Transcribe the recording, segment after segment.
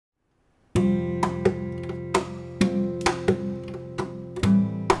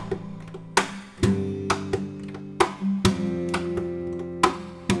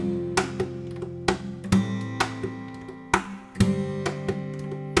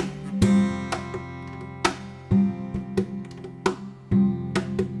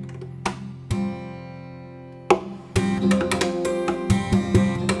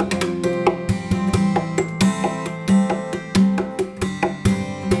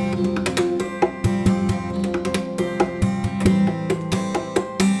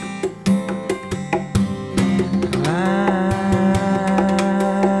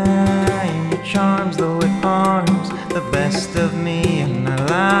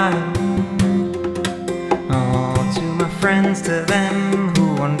friends to them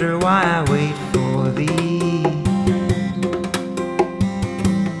who wonder why I wait for thee.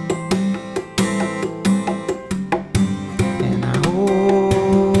 And I hold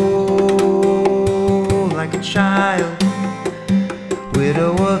like a child,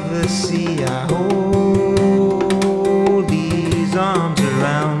 widow of the sea. I hold these arms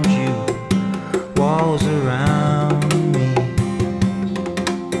around you, walls around me.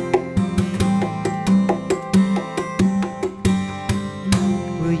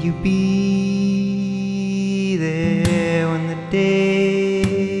 Will you be there when the day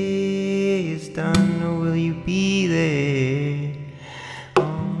is done, or will you be there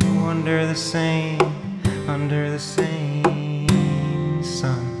under the same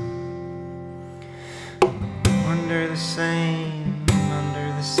sun, under the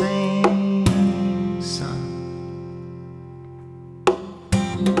same sun.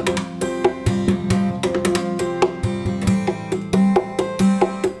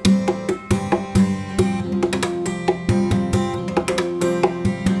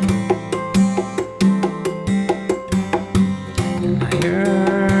 And I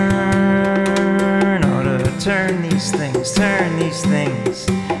yearn turn these things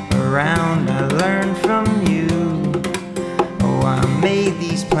around. I learned from you. Oh, I made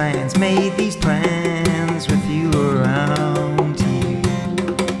these plans with you around here,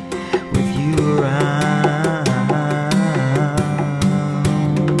 with you around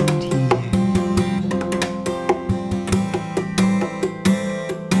here.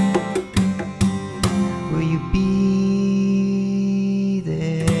 Will you be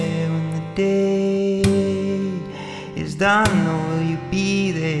there when the day is done, or will you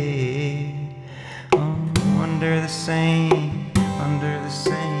be there under the same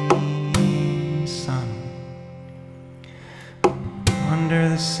sun, under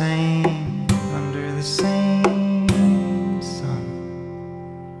the same sun?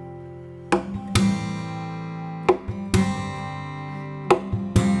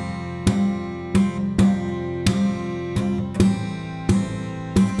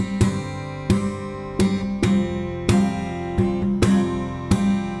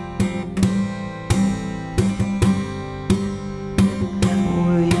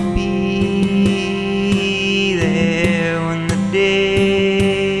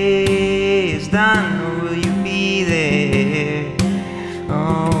 Done, or will you be there?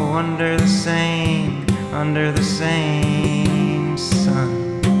 Oh, under the same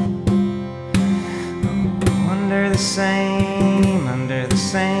sun, oh, under the same sun, under the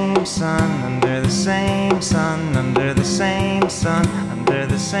same sun, under the same sun, under the same sun, under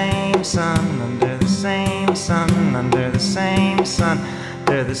the same sun, under the same sun,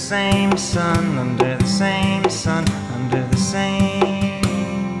 under the same sun, under the same sun, under the same